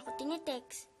rin naman ako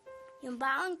tinitext. Yung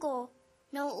baon ko,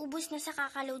 nauubos na sa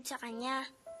kakaload sa kanya.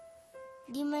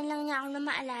 Di man lang niya ako na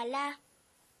maalala.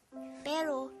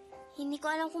 Pero, hindi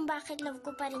ko alam kung bakit love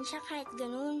ko pa rin siya kahit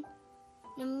ganun.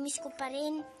 Namimiss ko pa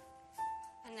rin.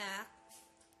 Anak,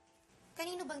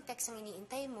 kanino bang text ang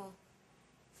iniintay mo?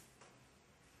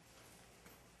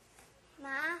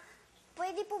 Ma,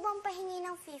 pwede po bang pahingi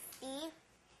ng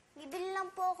 50? Bibili lang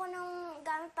po ako ng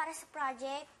gamit para sa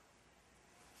project.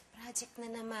 Project na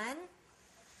naman?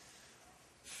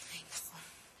 Ay, naku.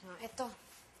 Eto.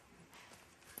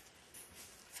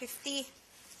 50.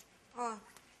 Oh.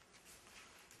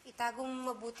 Itago mo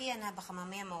mabuti yan, ha? Baka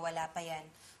mamaya mawala pa yan.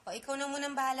 O, ikaw na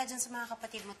munang bahala dyan sa mga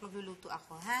kapatid mo at magluluto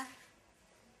ako, ha?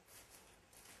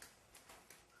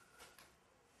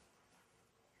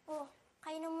 Oh,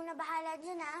 kayo na muna bahala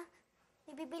dyan, ha?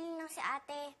 May bibili lang si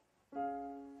ate.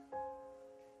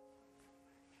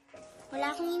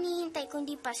 Wala akong hinihintay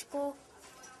kundi Pasko.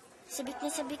 Sabik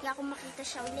na ako makita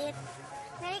siya ulit.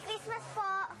 Merry Christmas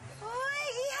po! Uy,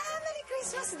 Iha! Merry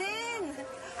Christmas din!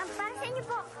 Para sa inyo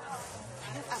po.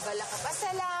 Abala ka pa.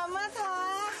 Salamat,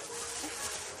 ha?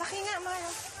 Pakinga, Mar.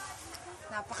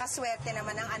 Napakaswerte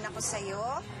naman ang anak ko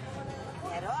sa'yo.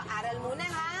 Pero, aral muna,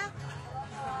 ha?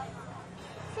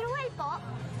 Si Ruel po?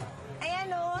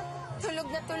 Ayan, oh.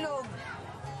 Tulog na tulog.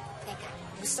 Teka,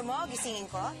 gusto mo gisingin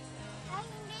ko? Ay,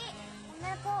 hindi. Huwag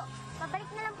na po.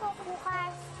 Babalik na lang po ako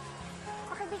bukas.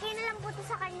 Pakibigay na lang po ito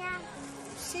sa kanya.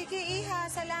 Sige, Iha.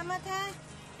 Salamat, ha?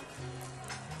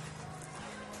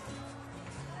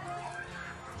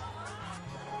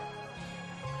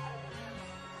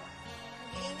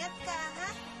 Ingat ka, ha?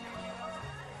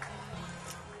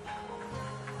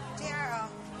 JR, oh.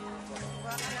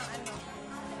 Buwa ka ng ano.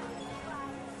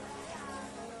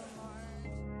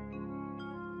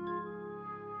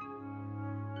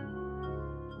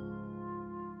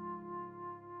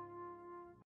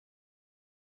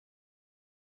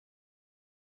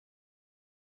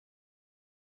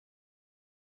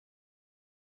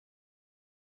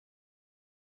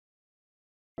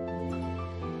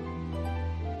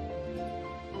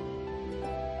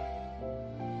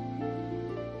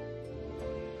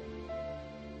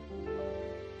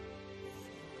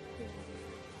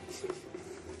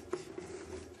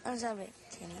 Ano sabi?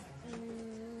 Jenny?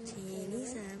 Jenny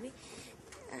sabi?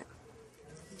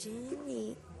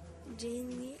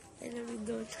 Jenny, I love you,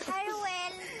 God. Hi,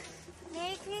 Ruel.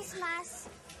 Merry Christmas.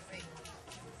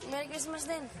 Merry Christmas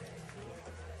din.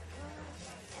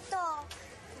 Ito,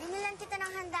 binilan kita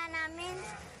ng handa namin.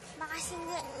 Makasi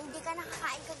hindi ka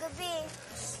nakakain kagabi.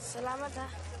 Salamat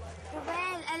ha.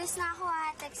 Ruel, alis na ako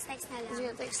ha. Text na lang.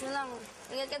 Sige, text na lang.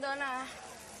 Ingat ka doon ha.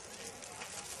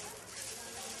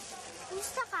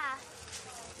 Kumusta ka?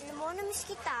 Alam mo, namiss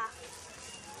kita.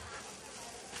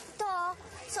 Ito,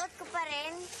 suot ko pa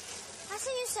rin.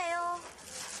 Kasi yun sa'yo.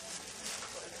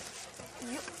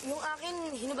 Yung akin,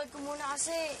 hinubad ko muna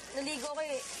kasi naligo ko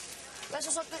eh. Kaya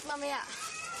susot ko mamaya.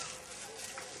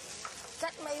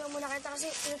 Kat, maiwan muna kita kasi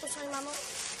inutos ka ni Mama.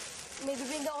 May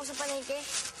bibig daw ako sa palengke.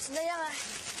 Sandali lang ah.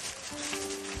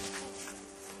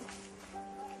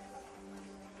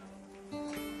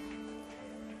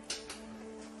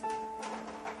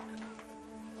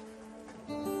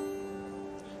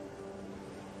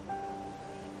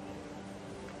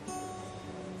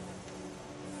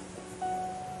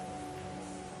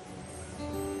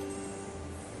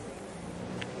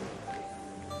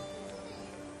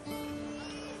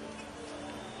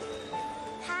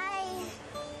 Hi.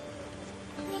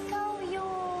 Ikaw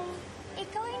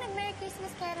yung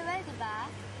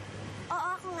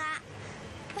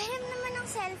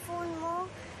cellphone mo.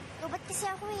 Lubat kasi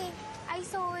ako eh. Ay,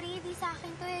 sorry. Di sa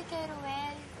akin to eh, kay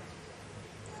Ruel.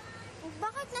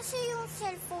 Bakit nasa yung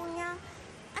cellphone niya?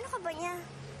 Ano ka ba niya?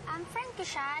 Friend ko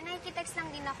siya. Nakikitext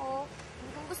lang din ako.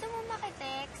 Kung gusto mo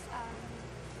makitext,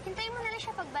 hintayin mo na lang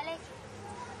siya pagbalik.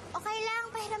 Okay lang,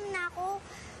 pahiram na ako.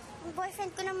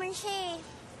 Boyfriend ko naman siya eh.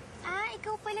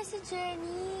 Ikaw pala si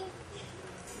Jenny.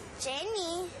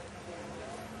 Jenny?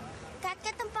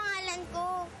 Kat-kat ang pangalan ko.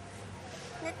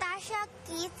 Natasha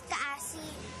Keith Kaasi.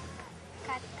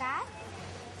 Kat-kat?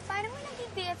 Paano mo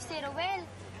naging BF si Ruel?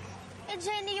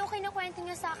 Jenny yung kinukwento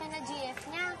niya sa akin na GF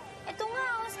niya. Ito nga,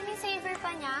 screensaver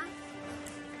pa niya.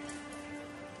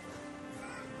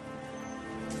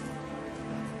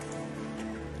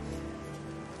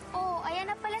 Ayan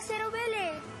na pala si Ruel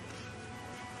eh.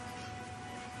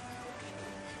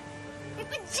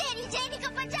 Jenny ka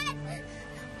pa dyan!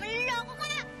 Manloloko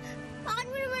ka! Bakit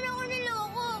mo naman ako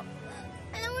niloko?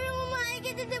 Alam mo naman mahal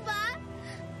kita, diba?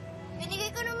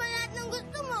 Binigay ko naman lahat ng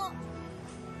gusto mo.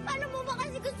 Paano mo ba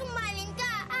kasi gusto mahalin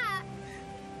ka,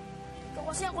 Ikaw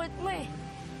kasi ang kulit mo eh.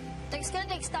 Text ka na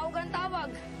text, tawag ka ng tawag.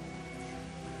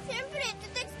 Siyempre,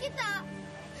 text kita.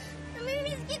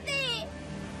 Namimiss kita eh.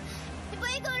 Di ba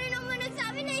ikaw rin naman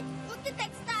nagsabi na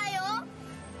magte-text tayo?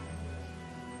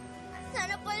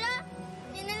 Sana pala,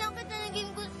 hindi na lang kita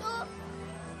naging gusto.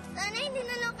 Sana hindi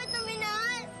na lang kita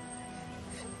minahal.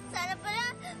 Sana pala,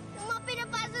 yung mga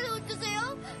pinapasalood ko sa'yo,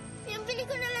 pinabili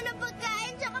ko na lang ng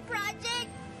pagkain tsaka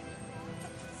project.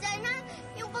 Sana,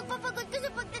 yung pagpapagod ko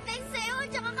sa pagte-text sa'yo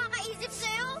tsaka kakaisip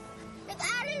sa'yo,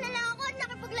 nag-aaral na lang ako at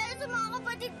nakipaglaro sa mga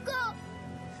kapatid ko.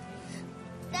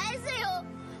 Dahil sa'yo,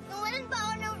 nawalan pa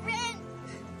ako ng friend.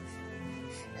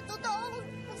 Natuto akong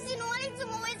magsinungaling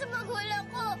sumuwi sa magulang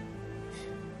ko.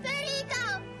 Pero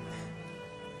ikaw,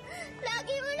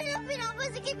 lagi mo na lang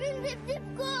pinapasikip yung dibdib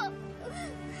ko.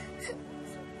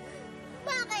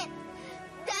 Bakit?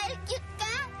 Dahil cute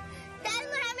ka? Dahil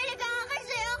marami nagkakakar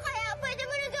sa'yo, kaya pwede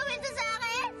mo na gawin ito sa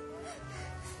akin?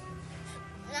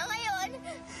 Na ngayon,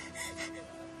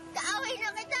 kaaway na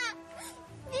kita.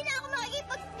 Hindi na ako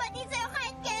makikipagbati sa'yo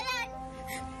kahit kailan.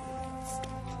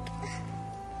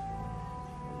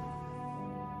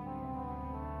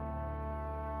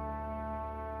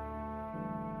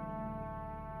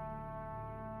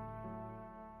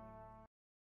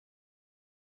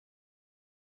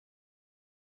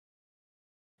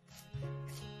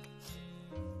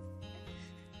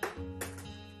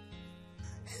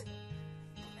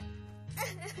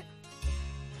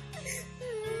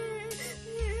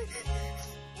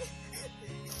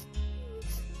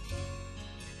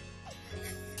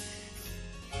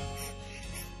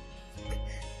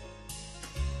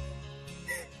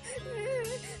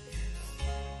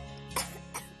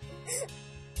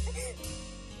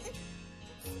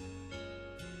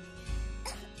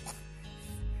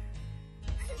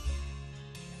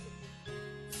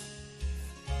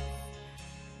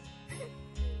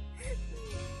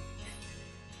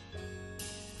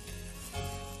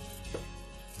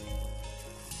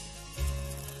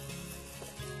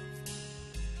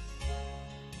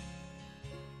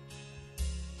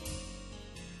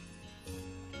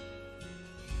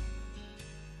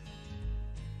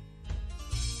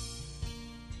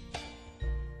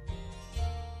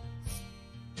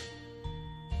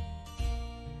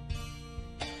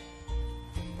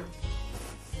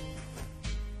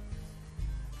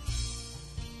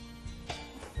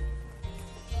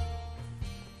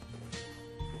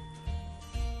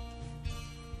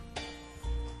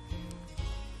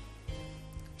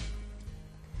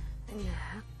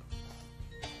 Anak,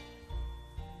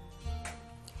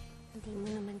 hindi mo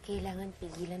naman kailangan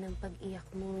pigilan ang pag-iyak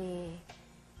mo eh.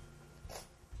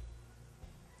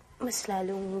 Mas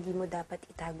lalong hindi mo dapat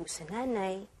itago sa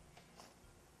nanay.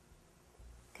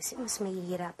 Kasi mas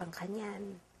mahihirapan ka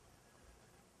niyan.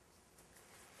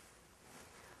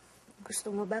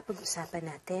 Gusto mo ba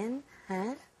pag-usapan natin,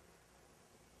 ha?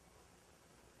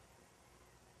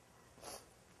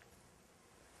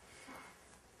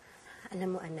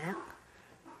 Alam mo, anak,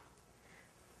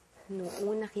 nung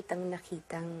una kitang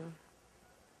nakitang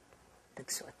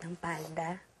nagsuot ng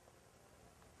palda,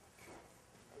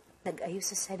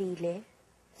 nag-ayos sa sarili,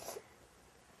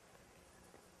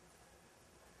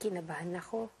 kinabahan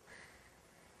ako.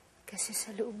 Kasi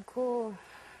sa loob ko,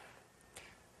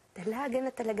 dalaga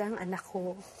na talaga ang anak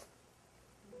ko.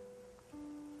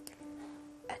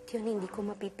 At yun, hindi ko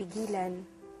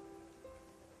mapipigilan.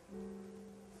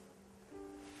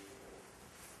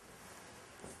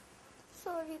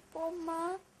 Sorry po,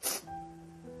 Ma.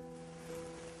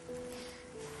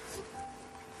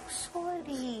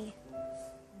 Sorry.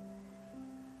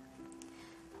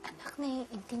 Anak,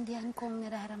 naiintindihan kong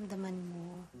nararamdaman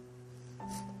mo.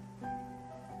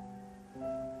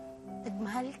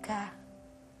 Nagmahal ka.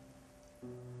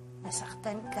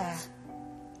 Nasaktan ka.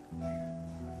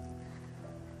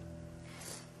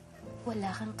 Wala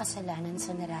kang kasalanan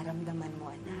sa nararamdaman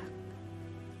mo, anak.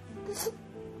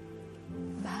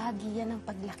 Bahagi yan ng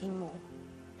paglaki mo.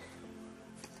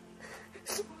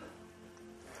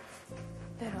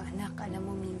 Pero anak, alam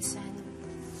mo minsan,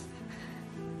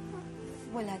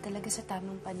 wala talaga sa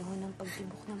tamang panahon ng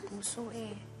pagtibok ng puso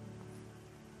eh.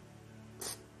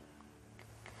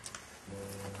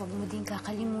 At huwag mo din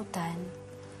kakalimutan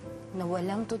na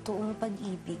walang totoong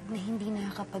pag-ibig na hindi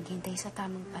nakakapaghintay sa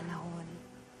tamang panahon.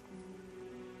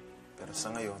 Pero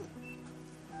sa ngayon,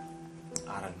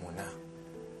 aral muna.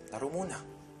 Laro muna.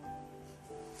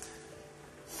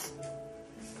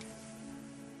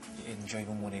 I-enjoy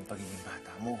mo muna yung pagiging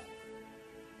bata mo.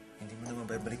 Hindi mo na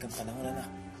mababalik ang panahon, anak.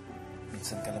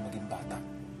 Minsan ka lang maging bata.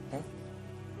 Huh?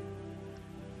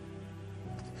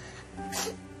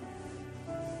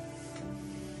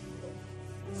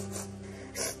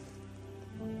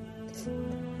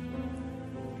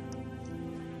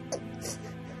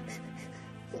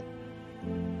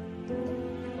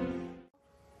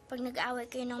 Pag nag-away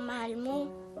kayo ng mahal mo,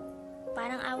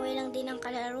 parang away lang din ng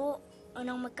kalaro o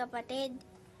ng magkapatid,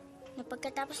 na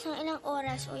pagkatapos ng ilang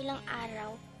oras o ilang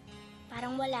araw,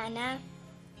 parang wala na.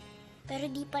 Pero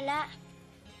di pala,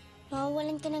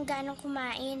 mawawalan ka ng ganang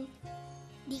kumain,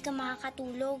 di ka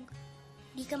makakatulog,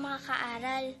 di ka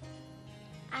makakaaral.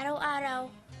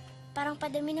 Araw-araw, parang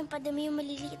padami ng padami yung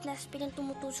maliliit na aspiring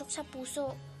tumutusok sa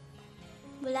puso.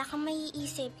 Wala kang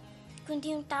maiisip,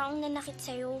 kundi yung taong nanakit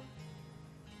sa'yo.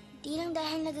 Di lang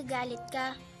dahil nagagalit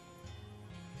ka,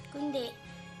 kundi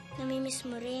namimiss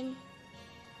mo rin.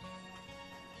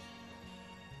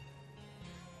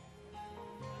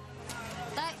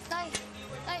 Tay!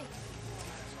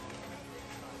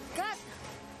 Kat!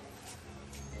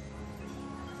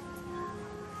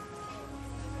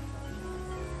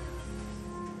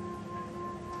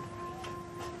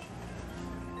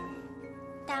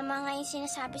 Tama nga yung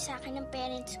sinasabi sa akin ng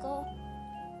parents ko.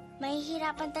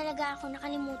 Mahihirapan talaga ako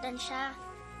nakalimutan siya.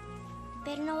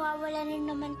 Pero nawawala rin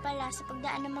naman pala sa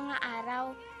pagdaan ng mga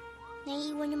araw.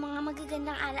 Naiiwan yung mga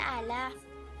magagandang alaala.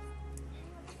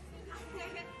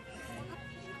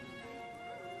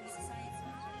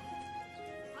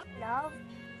 Love?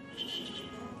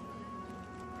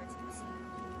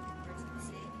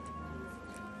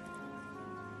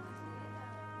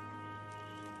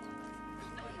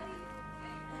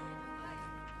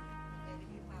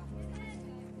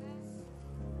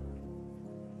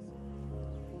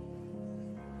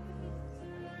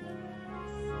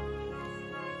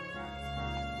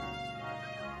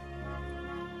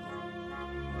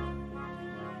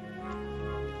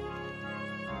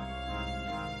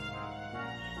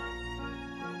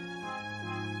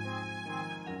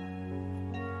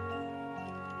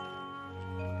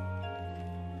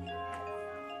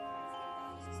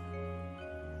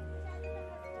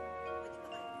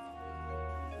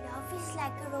 Love is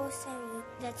like a rosary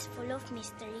that's full of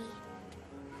mystery.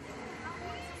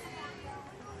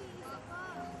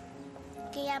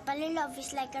 Kaya pala love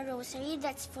is like a rosary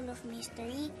that's full of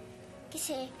mystery.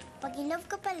 Kasi pag in love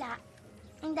ka pala,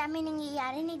 ang dami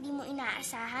nangyayari na di mo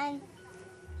inaasahan.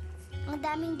 Ang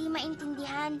daming di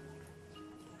maintindihan.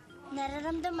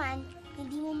 Nararamdaman,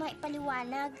 hindi mo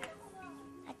maipaliwanag.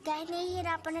 At kahit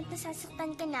nahihirapan at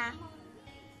nasasaktan ka na,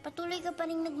 patuloy ka pa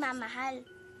rin nagmamahal.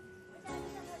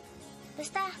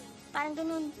 Basta, parang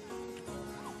ganun.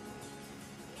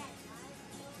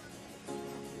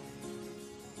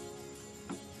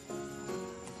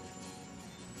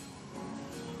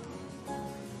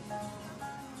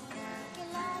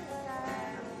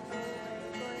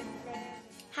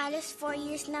 Halos 4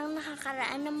 years na ang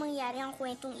nakakaraan nang mangyari ang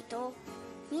kwentong ito.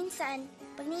 Minsan,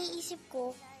 pag naiisip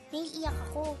ko, naiiyak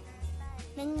ako.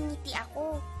 Nangingiti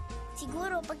ako.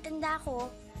 Siguro, pagtanda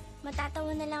ko, matatawa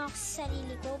na lang ako sa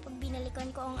sarili ko pag binalikan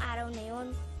ko ang araw na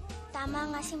yon. Tama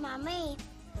nga si Mama eh.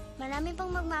 Marami pang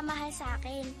magmamahal sa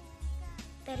akin.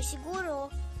 Pero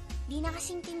siguro, di na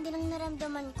kasing tindi ng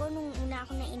naramdaman ko nung una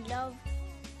ako na in love.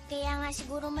 Kaya nga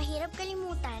siguro mahirap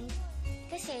kalimutan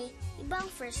kasi iba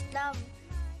ang first love.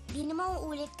 Di na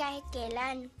mauulit kahit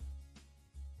kailan.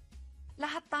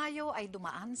 Lahat tayo ay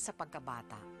dumaan sa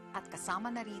pagkabata at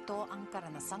kasama na rito ang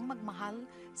karanasang magmahal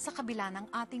sa kabila ng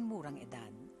ating murang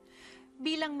edad.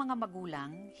 Bilang mga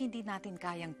magulang, hindi natin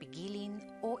kayang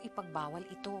pigilin o ipagbawal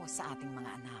ito sa ating mga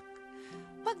anak.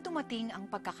 Pag dumating ang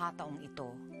pagkakataong ito,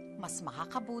 mas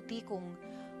makakabuti kung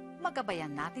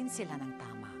magabayan natin sila ng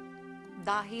tama.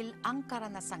 Dahil ang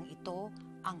karanasang ito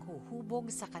ang huhubog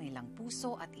sa kanilang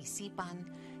puso at isipan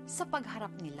sa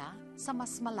pagharap nila sa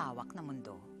mas malawak na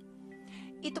mundo.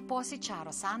 Ito po si Charo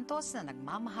Santos na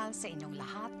nagmamahal sa inyong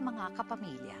lahat mga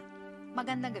kapamilya.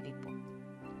 Magandang gabi po.